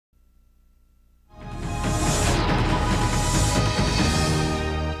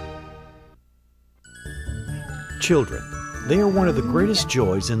Children. They are one of the greatest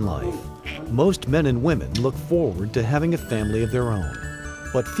joys in life. Most men and women look forward to having a family of their own,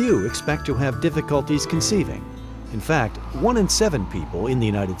 but few expect to have difficulties conceiving. In fact, 1 in 7 people in the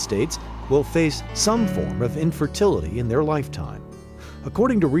United States will face some form of infertility in their lifetime.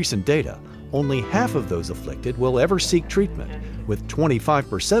 According to recent data, only half of those afflicted will ever seek treatment, with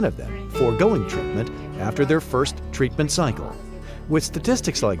 25% of them foregoing treatment after their first treatment cycle. With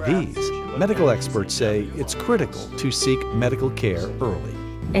statistics like these, medical experts say it's critical to seek medical care early.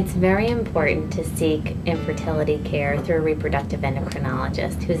 It's very important to seek infertility care through a reproductive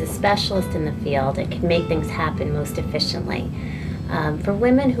endocrinologist who's a specialist in the field and can make things happen most efficiently. For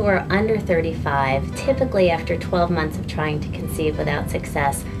women who are under 35, typically after 12 months of trying to conceive without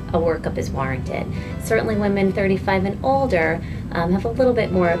success, a workup is warranted. Certainly women 35 and older have a little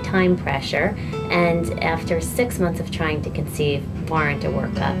bit more time pressure, and after 6 months of trying to conceive, warrant a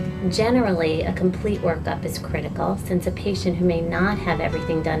workup. Generally, a complete workup is critical, since a patient who may not have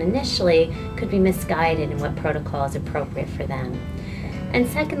everything done initially could be misguided in what protocol is appropriate for them. And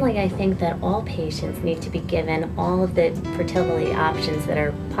secondly, I think that all patients need to be given all of the fertility options that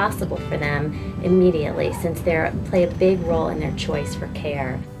are possible for them immediately, since they play a big role in their choice for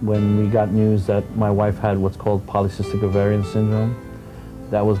care. When we got news that my wife had what's called polycystic ovarian syndrome,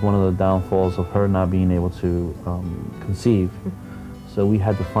 that was one of the downfalls of her not being able to conceive. So we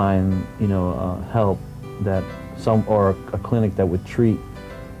had to find, help or a clinic that would treat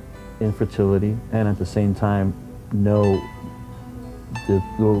infertility and at the same time know the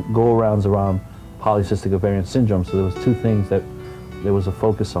go-arounds around polycystic ovarian syndrome. So there was 2 things that there was a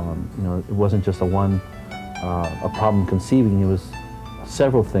focus on. It wasn't just a problem conceiving. It was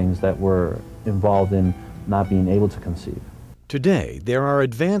several things that were involved in not being able to conceive. Today, there are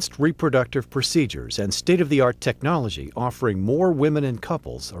advanced reproductive procedures and state-of-the-art technology offering more women and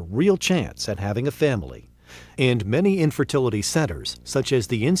couples a real chance at having a family. And many infertility centers, such as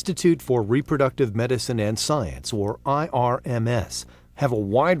the Institute for Reproductive Medicine and Science, or IRMS, have a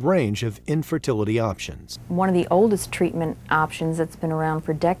wide range of infertility options. One of the oldest treatment options that's been around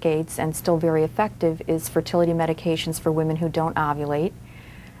for decades and still very effective is fertility medications for women who don't ovulate.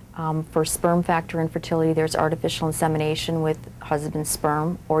 For sperm factor infertility, there's artificial insemination with husband's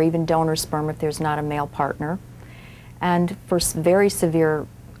sperm or even donor sperm if there's not a male partner. And for very severe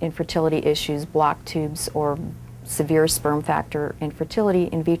infertility issues, blocked tubes or severe sperm factor infertility,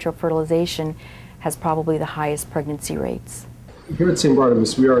 in vitro fertilization has probably the highest pregnancy rates. Here at St.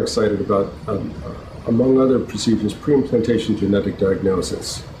 Barnabas, we are excited about, among other procedures, pre-implantation genetic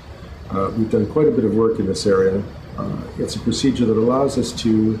diagnosis. We've done quite a bit of work in this area. It's a procedure that allows us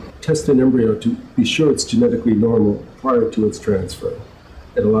to test an embryo to be sure it's genetically normal prior to its transfer.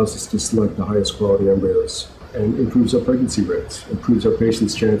 It allows us to select the highest quality embryos and improves our pregnancy rates, improves our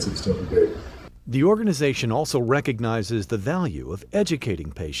patients' chances to have a baby. The organization also recognizes the value of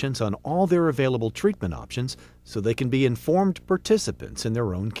educating patients on all their available treatment options so they can be informed participants in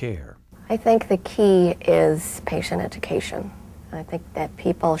their own care. I think the key is patient education. I think that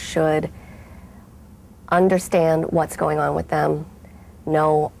people should understand what's going on with them,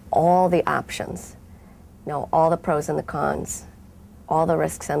 know all the options, know all the pros and the cons, all the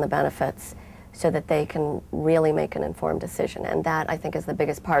risks and the benefits, so that they can really make an informed decision. And that, I think, is the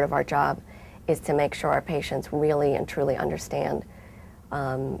biggest part of our job, is to make sure our patients really and truly understand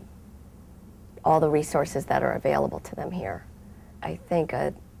all the resources that are available to them here. I think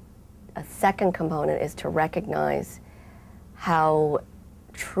a second component is to recognize how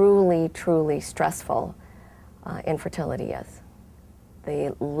truly, truly stressful infertility is.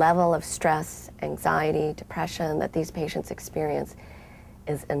 The level of stress, anxiety, depression that these patients experience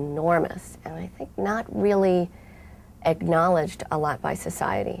is enormous, and I think not really acknowledged a lot by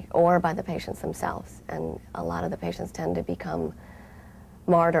society or by the patients themselves. And a lot of the patients tend to become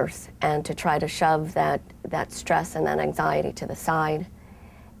martyrs and to try to shove that stress and that anxiety to the side,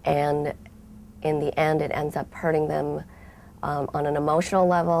 and in the end it ends up hurting them on an emotional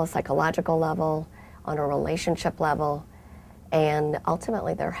level, psychological level, on a relationship level, and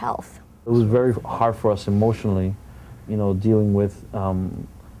ultimately their health. It was very hard for us emotionally, dealing with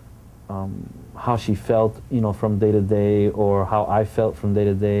how she felt, from day to day, or how I felt from day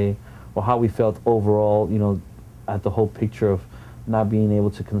to day, or how we felt overall, at the whole picture of not being able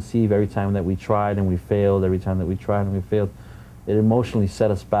to conceive every time that we tried and we failed, every time that we tried and we failed. It emotionally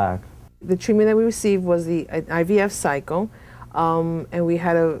set us back. The treatment that we received was the IVF cycle. And we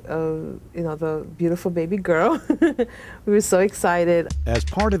had the beautiful baby girl. We were so excited. As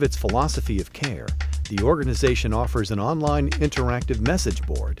part of its philosophy of care, the organization offers an online interactive message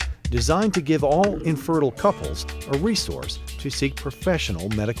board designed to give all infertile couples a resource to seek professional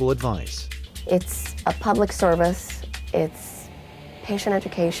medical advice. It's a public service, it's patient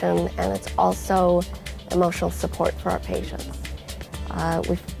education, and it's also emotional support for our patients.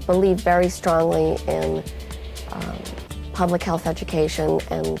 We believe very strongly in public health education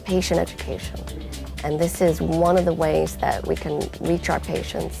and patient education. And this is one of the ways that we can reach our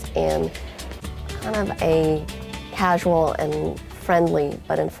patients in kind of a casual and friendly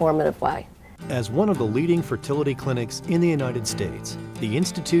but informative way. As one of the leading fertility clinics in the United States, the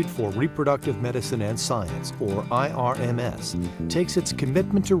Institute for Reproductive Medicine and Science, or IRMS, takes its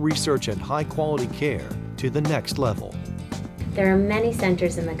commitment to research and high-quality care to the next level. There are many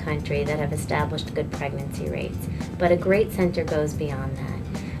centers in the country that have established good pregnancy rates, but a great center goes beyond that.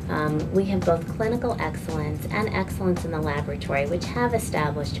 We have both clinical excellence and excellence in the laboratory, which have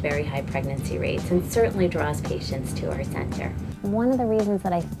established very high pregnancy rates and certainly draws patients to our center. One of the reasons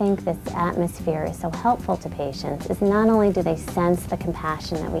that I think this atmosphere is so helpful to patients is not only do they sense the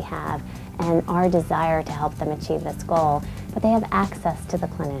compassion that we have and our desire to help them achieve this goal, but they have access to the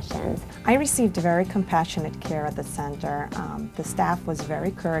clinicians. I received very compassionate care at the center. The staff was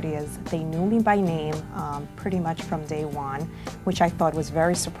very courteous. They knew me by name pretty much from day one, which I thought was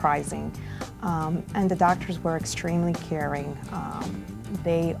very surprising. And the doctors were extremely caring.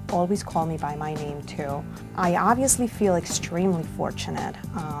 They always call me by my name too. I obviously feel extremely fortunate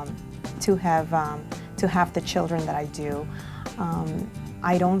to have the children that I do.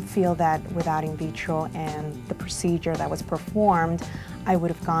 I don't feel that without in vitro and the procedure that was performed, I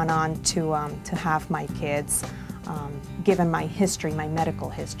would have gone on to have my kids, given my history, my medical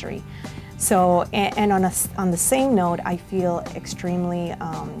history. So, and on the same note, I feel extremely,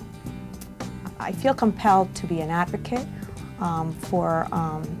 I feel compelled to be an advocate in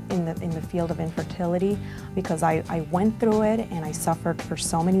the field of infertility, because I went through it and I suffered for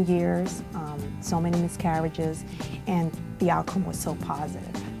so many years, so many miscarriages, and the outcome was so positive.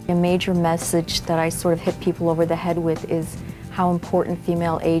 A major message that I sort of hit people over the head with is how important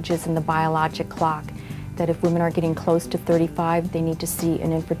female age is in the biologic clock. That if women are getting close to 35, they need to see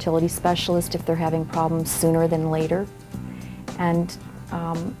an infertility specialist if they're having problems sooner than later. And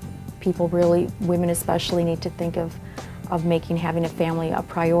people really, women especially, need to think of making having a family a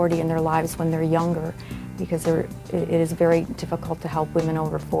priority in their lives when they're younger, because it is very difficult to help women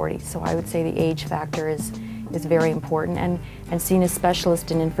over 40. So I would say the age factor is very important, and seeing a specialist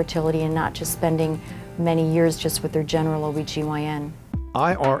in infertility and not just spending many years just with their general OBGYN.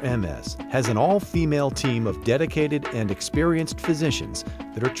 IRMS has an all-female team of dedicated and experienced physicians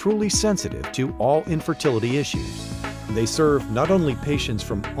that are truly sensitive to all infertility issues. They serve not only patients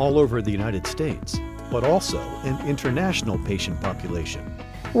from all over the United States, but also an international patient population.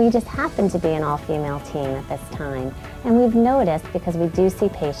 We just happen to be an all-female team at this time, and we've noticed, because we do see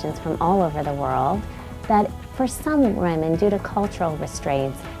patients from all over the world, that for some women, due to cultural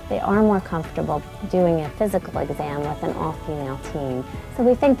restraints, they are more comfortable doing a physical exam with an all-female team. So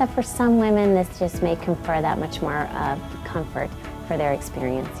we think that for some women, this just may confer that much more comfort for their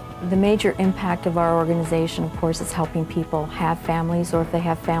experience. The major impact of our organization, of course, is helping people have families, or if they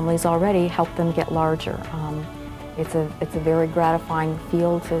have families already, help them get larger. It's a very gratifying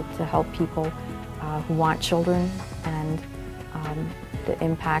field to help people who want children, and the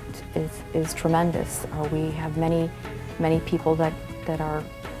impact is tremendous. We have many people that are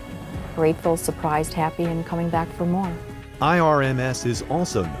grateful, surprised, happy, and coming back for more. IRMS is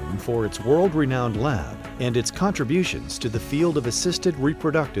also known for its world-renowned lab and its contributions to the field of assisted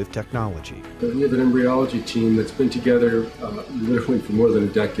reproductive technology. We have an embryology team that's been together literally for more than a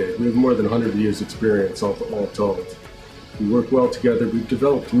decade. We have more than 100 years experience all told. We work well together. We've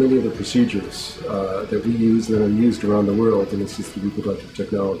developed many of the procedures that we use that are used around the world in assisted reproductive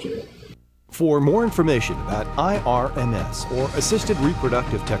technology. For more information about IRMS or assisted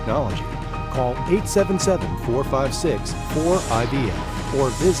reproductive technology, call 877-456-4IVF or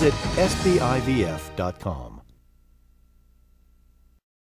visit sbivf.com.